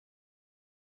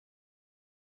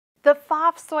The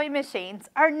Pfaff sewing machines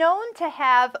are known to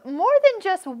have more than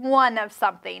just one of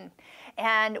something.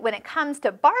 And when it comes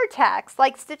to Bartacks,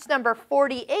 like stitch number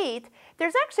 48,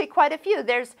 there's actually quite a few.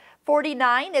 There's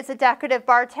 49 is a decorative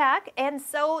Bartack, and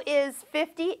so is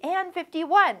 50 and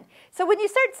 51. So when you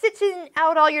start stitching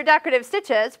out all your decorative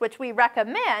stitches, which we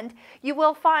recommend, you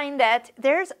will find that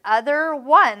there's other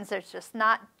ones. There's just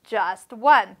not just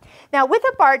one. Now with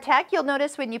a Bartack, you'll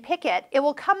notice when you pick it, it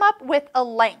will come up with a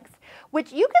length,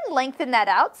 which you can lengthen that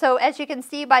out. So as you can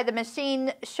see by the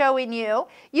machine showing you,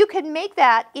 you can make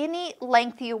that any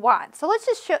length you want. So let's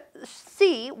just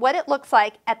see what it looks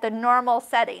like at the normal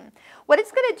setting. What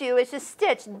it's going to do is just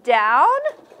stitch down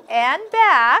and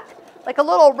back like a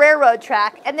little railroad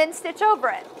track and then stitch over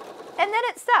it. And then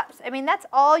it stops. I mean, that's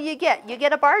all you get. You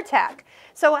get a Bartack.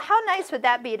 So how nice would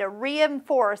that be to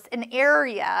reinforce an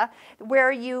area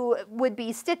where you would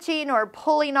be stitching or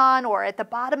pulling on, or at the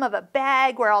bottom of a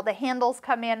bag where all the handles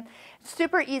come in?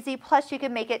 Super easy, plus you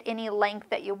can make it any length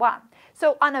that you want.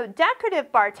 So on a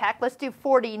decorative Bartack, let's do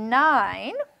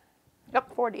 49.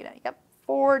 Yep, 49. Yep,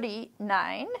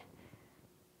 49.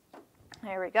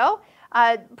 There we go.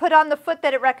 Put on the foot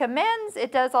that it recommends.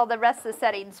 It does all the rest of the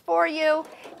settings for you.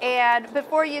 And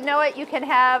before you know it, you can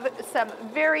have some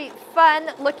very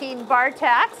fun looking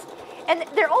Bartacks. And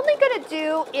they're only going to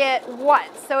do it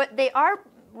once. So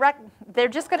they're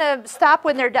just going to stop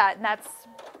when they're done. That's,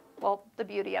 well, the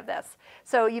beauty of this.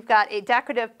 So you've got a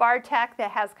decorative Bartack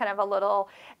that has kind of a little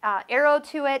arrow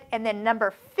to it, and then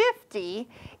number 50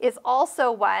 is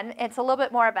also one. It's a little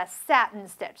bit more of a satin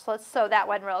stitch. So let's sew that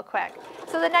one real quick.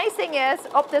 So the nice thing is,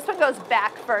 oh, this one goes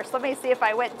back first. Let me see if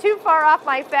I went too far off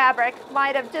my fabric.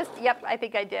 Might have just, yep, I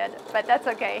think I did, but that's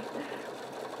okay.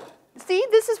 See,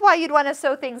 this is why you'd want to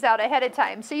sew things out ahead of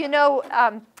time, so you know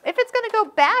if it's going to go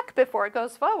back before it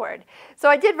goes forward. So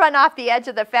I did run off the edge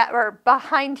of the or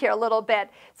behind here a little bit,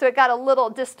 so it got a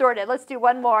little distorted. Let's do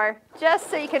one more,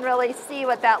 just so you can really see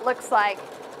what that looks like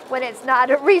when it's not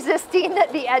resisting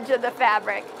the edge of the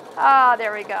fabric. Ah,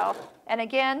 there we go. And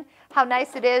again, how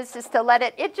nice it is just to let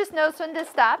it just knows when to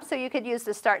stop, so you could use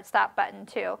the start-stop button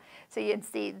too. So you can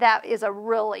see that is a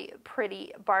really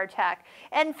pretty Bartack.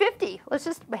 And 50, let's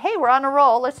just, hey, we're on a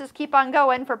roll. Let's just keep on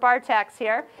going for Bartacks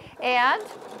here. And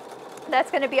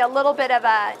that's going to be a little bit of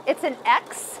it's an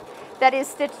X that is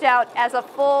stitched out as a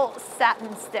full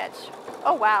satin stitch.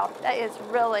 Oh wow, that is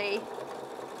really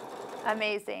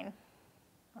amazing.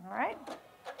 All right.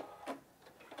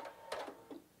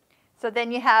 So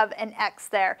then you have an X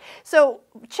there. So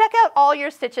check out all your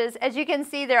stitches. As you can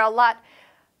see, they're a lot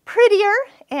prettier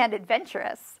and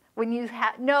adventurous when you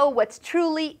know what's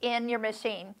truly in your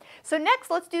machine. So next,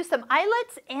 let's do some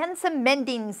eyelets and some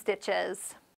mending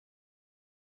stitches.